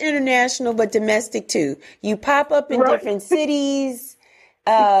 not just international, but domestic too. You pop up in different cities.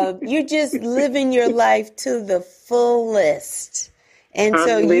 You're just living your life to the fullest. And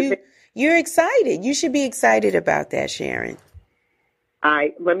so you're excited. You should be excited about that, Sharon.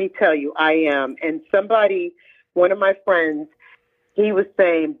 Let me tell you, I am. And one of my friends, he was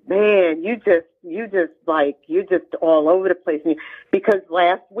saying, man, you're just all over the place. Because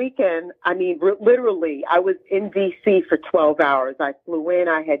last weekend, I mean, literally, I was in D.C. for 12 hours. I flew in,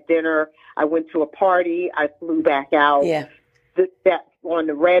 I had dinner, I went to a party, I flew back out. Yeah. That on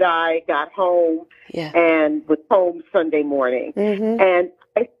the red eye, got home, and was home Sunday morning. And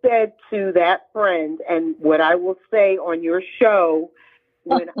I said to that friend, and what I will say on your show,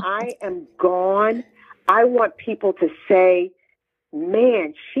 when I am gone, I want people to say,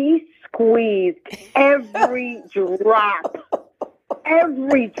 man, she squeezed every drop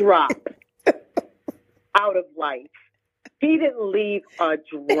out of life. He didn't leave a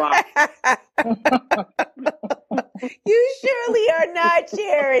drop. You surely are not,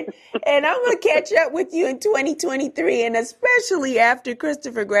 Sharon. And I'm going to catch up with you in 2023, and especially after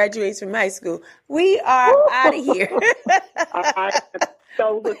Christopher graduates from high school. We are out of here. I am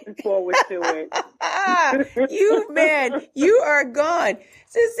so looking forward to it. You are gone.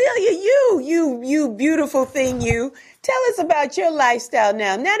 Cecelia, you beautiful thing, you. Tell us about your lifestyle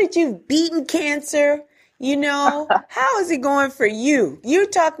now. Now that you've beaten cancer, you know, how is it going for you?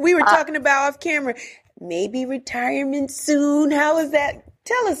 We were talking about off camera, maybe retirement soon. How is that?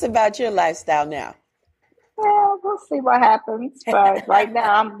 Tell us about your lifestyle now. Well, we'll see what happens. But right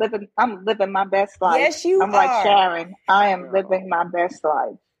now, I'm living my best life. Yes, you are. I'm like Sharon. I am living my best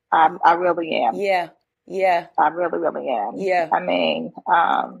life. I really am. Yeah. I really, really am. Yeah. I mean,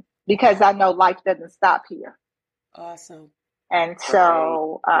 because I know life doesn't stop here. Awesome. And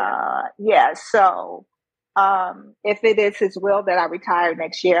so, if it is His will that I retire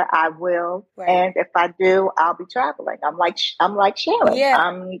next year, I will. Right. And if I do, I'll be traveling. I'm like Sharon. Yeah.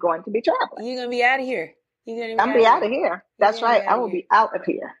 I'm going to be traveling. You're going to be out of here. I'm be out of here. That's right. I will be out of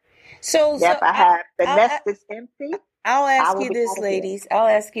here. So I have the nest is empty. I'll ask you this, ladies. I'll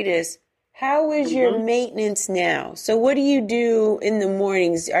ask you this. How is your maintenance now? So what do you do in the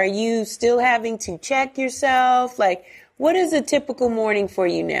mornings? Are you still having to check yourself? Like, what is a typical morning for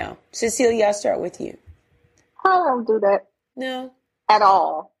you now? Cecelia, I'll start with you. I don't do that. No. At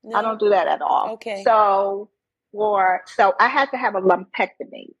all. No? I don't do that at all. Okay. So I had to have a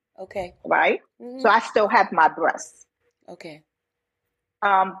lumpectomy. Okay. Right? So I still have my breasts. Okay.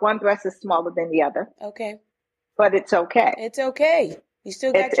 One breast is smaller than the other. Okay. But it's okay. It's okay. You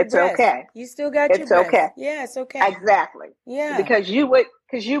still got your breast. It's okay. You still got your breast. It's okay. Yeah, it's okay. Exactly. Yeah. Because you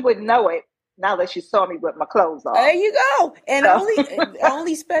would know it now that you saw me with my clothes on. There you go. And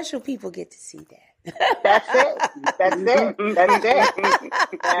only special people get to see that. That's it. That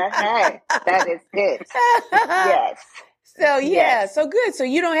is it. Yes. So, so good. So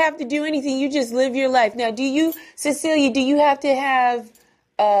you don't have to do anything. You just live your life. Now, Cecelia, do you have to have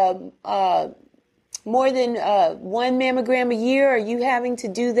more than one mammogram a year? Are you having to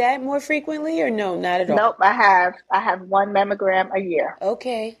do that more frequently, or no, not at all? Nope, I have one mammogram a year.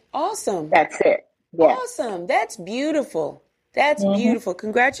 Okay. Awesome. That's it. Yes. Awesome. That's beautiful. That's beautiful.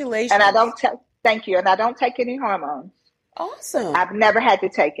 Congratulations. And I don't thank you. And I don't take any hormones. Awesome. I've never had to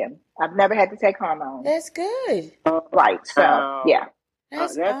take them. I've never had to take hormones. That's good. Right. So, yeah.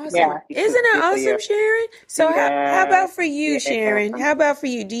 That's awesome. Yeah. Isn't it awesome, Sharon? So how about for you, Sharon? How about for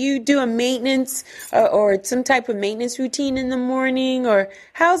you? Do you do a maintenance or some type of maintenance routine in the morning, or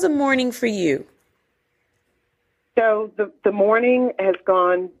how's a morning for you? So the morning has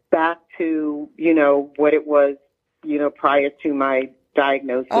gone back to, what it was, prior to my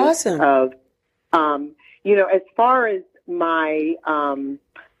diagnosis. Awesome. Of, as far as my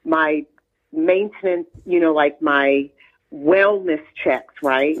my maintenance, like my wellness checks,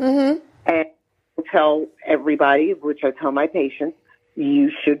 right? Mm-hmm. And I tell everybody, which I tell my patients,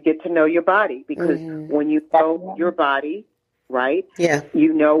 you should get to know your body, because when you know your body, right? Yeah.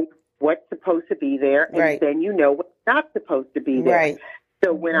 You know what's supposed to be there, and then you know what's not supposed to be there. Right.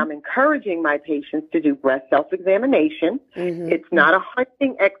 So when I'm encouraging my patients to do breast self-examination, it's not a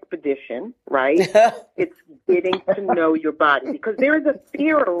hunting expedition, right? It's getting to know your body, because there is a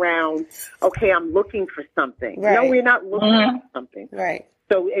fear around, okay, I'm looking for something. Right. No, we're not looking for something. Right.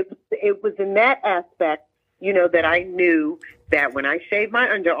 So it was in that aspect, that I knew that when I shaved my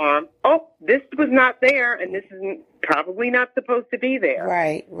underarm, this was not there, and this is probably not supposed to be there.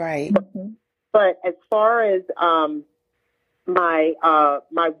 Right, right. But as far as my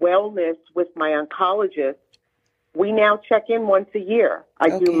wellness with my oncologist, we now check in once a year.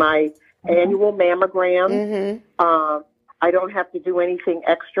 I do my annual mammogram. I don't have to do anything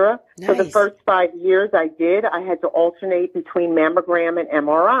extra. Nice. For the first 5 years I had to alternate between mammogram and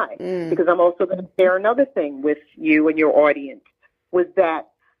MRI, because I'm also going to share another thing with you and your audience, was that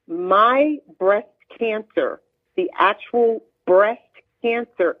my breast cancer, the actual breast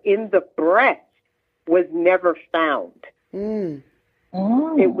cancer in the breast, was never found. It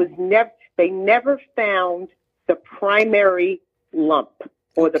was they never found the primary lump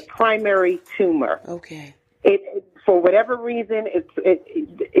or the primary tumor. Okay. It for whatever reason,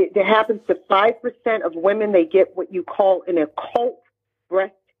 it happens to 5% of women. They get what you call an occult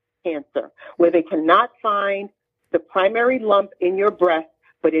breast cancer, where they cannot find the primary lump in your breast,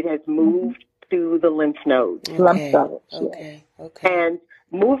 but it has moved to the lymph nodes. Okay. And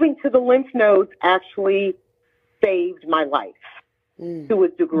moving to the lymph nodes actually saved my life to a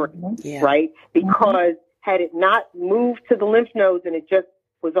degree, right? Because had it not moved to the lymph nodes and it just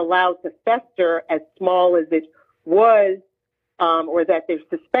was allowed to fester as small as it was, or that they're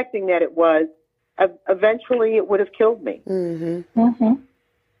suspecting that it was, eventually it would have killed me.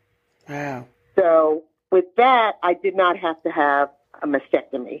 Wow. So with that, I did not have to have a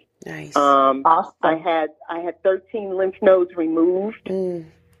mastectomy. Nice. Awesome. I had 13 lymph nodes removed.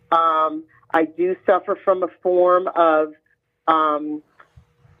 I do suffer from a form of, the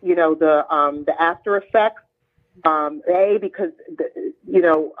after effects. Because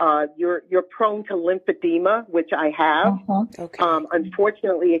you're prone to lymphedema, which I have.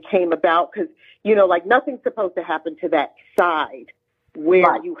 Unfortunately, it came about because nothing's supposed to happen to that side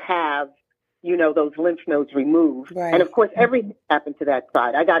where you have those lymph nodes removed, and of course everything happened to that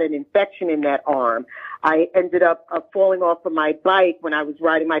side. I got an infection in that arm. I ended up falling off of my bike when I was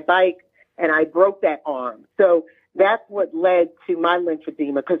riding my bike, and I broke that arm. So that's what led to my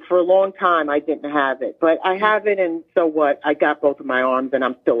lymphedema, because for a long time I didn't have it. But I have it, and so what? I got both of my arms, and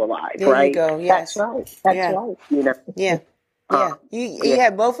I'm still alive, there right? You go. Yes. That's right. That's right. Yeah. You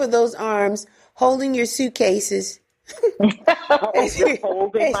had both of those arms holding your suitcases. as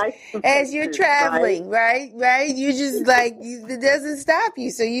you're traveling, right? You just it doesn't stop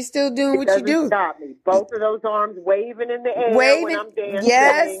you, so you're still doing what you do. It doesn't stop me. Both of those arms waving in the air when I'm dancing.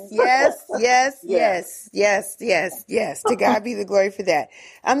 Yes. To God be the glory for that.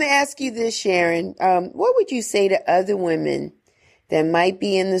 I'm going to ask you this, Sharon. What would you say to other women that might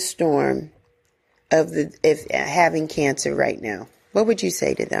be in the storm of having cancer right now? What would you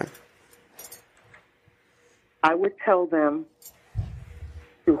say to them? I would tell them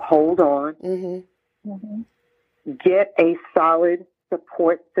to hold on, get a solid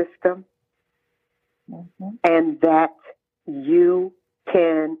support system, and that you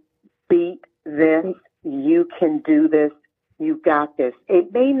can beat this, you can do this, you got this.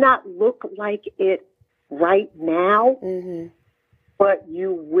 It may not look like it right now, but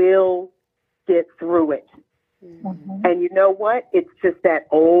you will get through it. And you know what? It's just that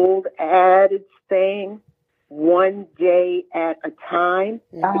old adage saying, one day at a time,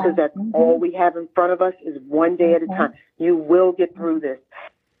 because that's all we have in front of us is one day at a time. You will get through this.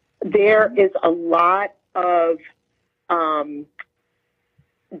 There is a lot of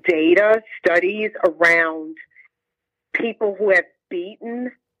data, studies around people who have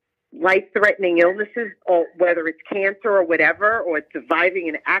beaten life-threatening illnesses, or whether it's cancer or whatever, or surviving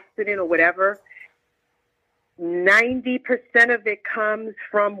an accident or whatever. 90% of it comes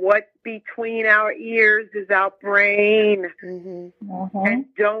from what's between our ears is our brain. And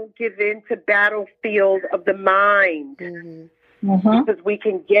don't give in to battlefield of the mind, because we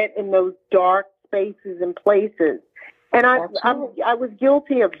can get in those dark spaces and places. And I was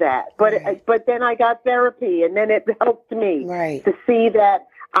guilty of that, but then I got therapy, and then it helped me to see that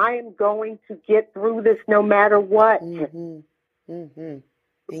I am going to get through this no matter what.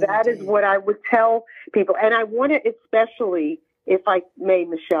 Mm-hmm. That is what I would tell people. And I want to, especially, if I may,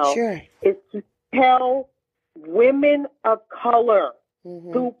 Michelle, sure, is to tell women of color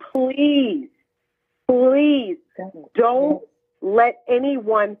to please don't let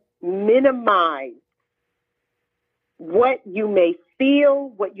anyone minimize what you may feel,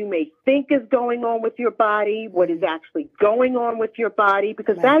 what you may think is going on with your body, what is actually going on with your body,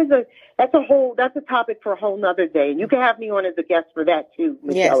 because that's a topic for a whole nother day. And you can have me on as a guest for that too,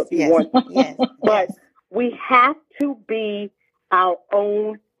 Michelle, if you want. Yes. But we have to be our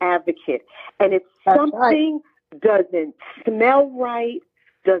own advocate. And if something doesn't smell right,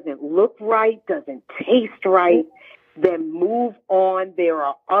 doesn't look right, doesn't taste right, then move on. There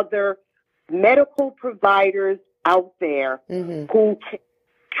are other medical providers out there who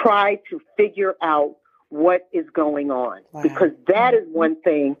try to figure out what is going on. Wow. Because that is one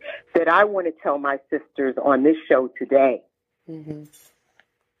thing that I want to tell my sisters on this show today.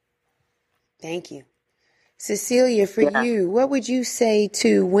 Thank you. Cecelia, for you, what would you say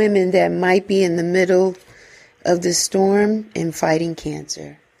to women that might be in the middle of the storm in fighting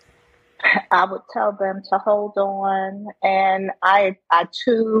cancer? I would tell them to hold on. And I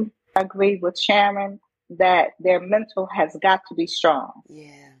too agree with Sharon that their mental has got to be strong.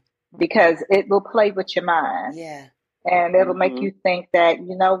 Yeah. Because it will play with your mind. Yeah. And it'll make you think that,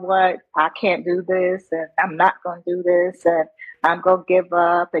 you know what, I can't do this and I'm not going to do this and I'm going to give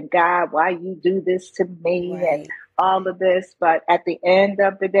up and God, why you do this to me and all of this. But at the end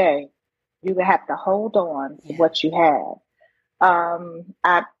of the day, you have to hold on to what you have.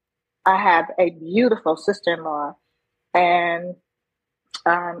 I have a beautiful sister-in-law and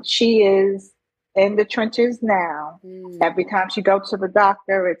she is in the trenches now. Every time she goes to the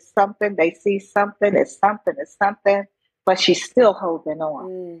doctor, it's something, they see something, it's something, but she's still holding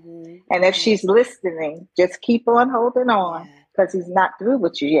on. And if she's listening, just keep on holding on because he's not through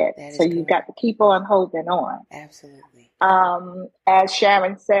with you yet. So you've got to keep on holding on. Absolutely. As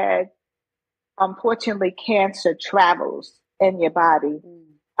Sharon said, unfortunately, cancer travels in your body.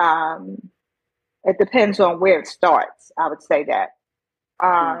 It depends on where it starts. I would say that.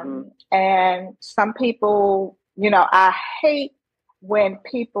 And some people, I hate when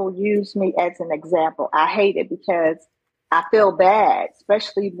people use me as an example. I hate it because I feel bad,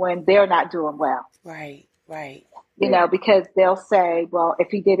 especially when they're not doing well. Right. Because they'll say, well, if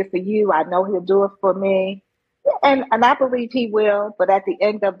he did it for you, I know he'll do it for me. And I believe he will. But at the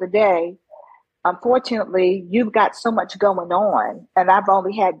end of the day, unfortunately, you've got so much going on. And I've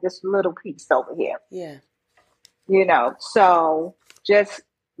only had this little piece over here. Yeah. So just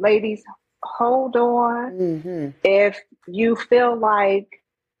ladies, hold on. If you feel like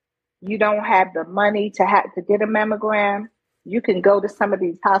you don't have the money to get a mammogram, you can go to some of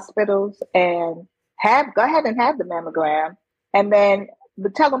these hospitals and go ahead and have the mammogram, and then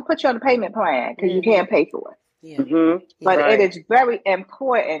tell them put you on a payment plan because you can't pay for it. But it is very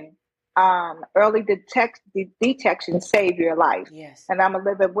important. Early detection save your life. Yes. And I'm a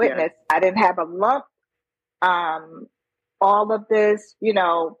living witness. I didn't have a lump. All of this,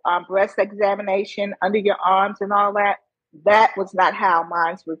 breast examination under your arms and all that, that was not how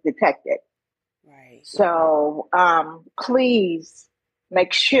mine was detected. Right. So please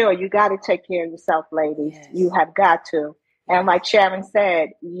make sure you got to take care of yourself, ladies. Yes. You have got to. And like Sharon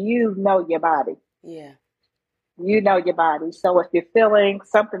said, you know your body. Yeah. You know your body. So if you're feeling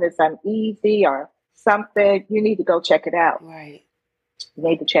something that's uneasy or something, you need to go check it out. Right. You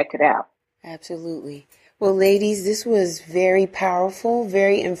need to check it out. Absolutely. Well, ladies, this was very powerful,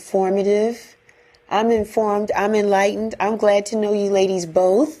 very informative. I'm informed. I'm enlightened. I'm glad to know you ladies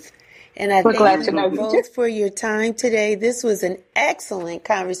both. And I thank you both for your time today. This was an excellent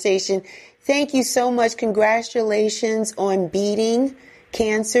conversation. Thank you so much. Congratulations on beating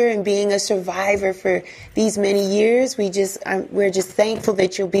cancer and being a survivor for these many years. We're just thankful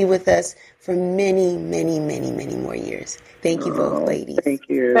that you'll be with us for many, many, many, many more years. Thank you both, ladies. Thank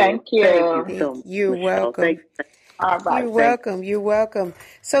you. Thank you. You're welcome. All right. You're welcome.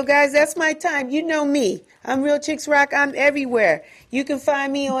 So, guys, that's my time. You know me. I'm Real Chicks Rock. I'm everywhere. You can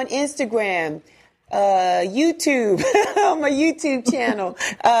find me on Instagram, YouTube, on my YouTube channel,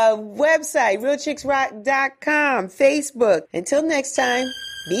 website, realchicksrock.com, Facebook. Until next time,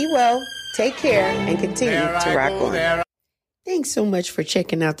 be well, take care, and continue to rock on. Thanks so much for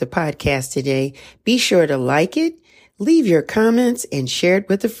checking out the podcast today. Be sure to like it, leave your comments, and share it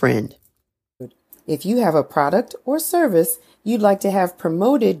with a friend. If you have a product or service you'd like to have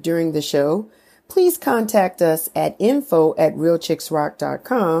promoted during the show, please contact us at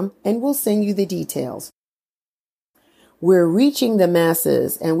info@realchicksrock.com and we'll send you the details. We're reaching the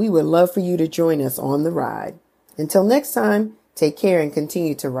masses and we would love for you to join us on the ride. Until next time, Take care and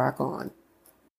continue to rock on.